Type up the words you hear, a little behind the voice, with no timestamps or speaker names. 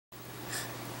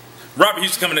Robert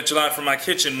Houston coming at you live from my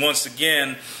kitchen once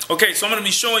again. Okay, so I'm going to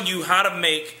be showing you how to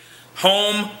make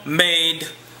homemade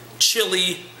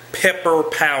chili pepper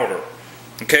powder.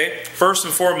 Okay, first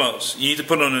and foremost, you need to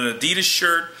put on an Adidas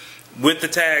shirt with the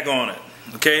tag on it.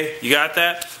 Okay, you got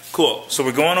that? Cool. So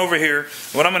we're going over here.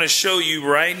 What I'm going to show you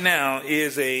right now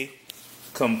is a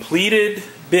completed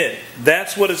bit.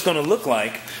 That's what it's going to look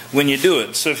like when you do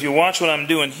it. So if you watch what I'm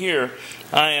doing here,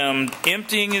 I am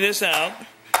emptying this out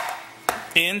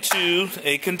into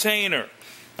a container.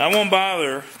 I won't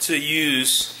bother to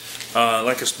use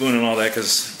like a spoon and all that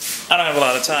because I don't have a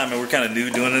lot of time and we're kind of new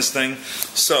doing this thing.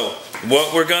 So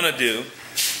what we're going to do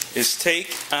is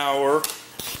take our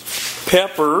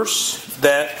peppers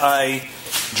that I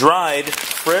dried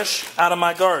fresh out of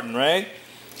my garden, right?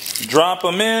 Drop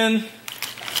them in.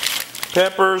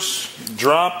 Peppers,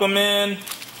 drop them in.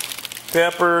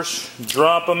 Peppers,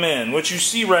 drop them in. What you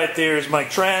see right there is my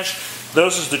trash.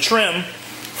 Those is the trim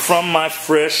from my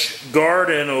fresh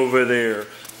garden over there.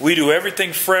 We do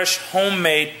everything fresh,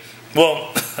 homemade.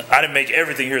 Well, I didn't make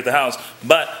everything here at the house,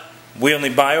 but we only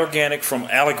buy organic from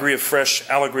Allegria Fresh,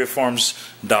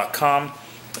 allegriafarms.com.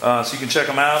 So you can check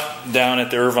them out down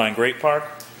at the Irvine Great Park.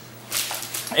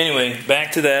 Anyway,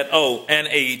 back to that. Oh, and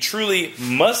a truly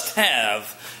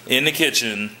must-have in the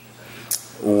kitchen,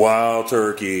 wild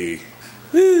turkey.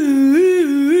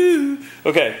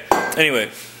 Okay,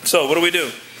 anyway, so what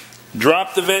do?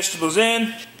 Drop the vegetables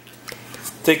in,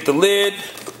 take the lid, you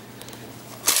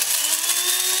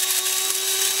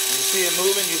see it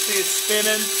moving, you see it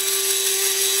spinning,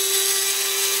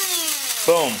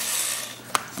 boom,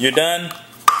 you're done.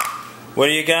 What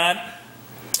do you got?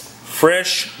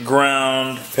 Fresh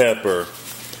ground pepper.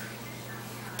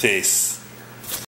 Peace.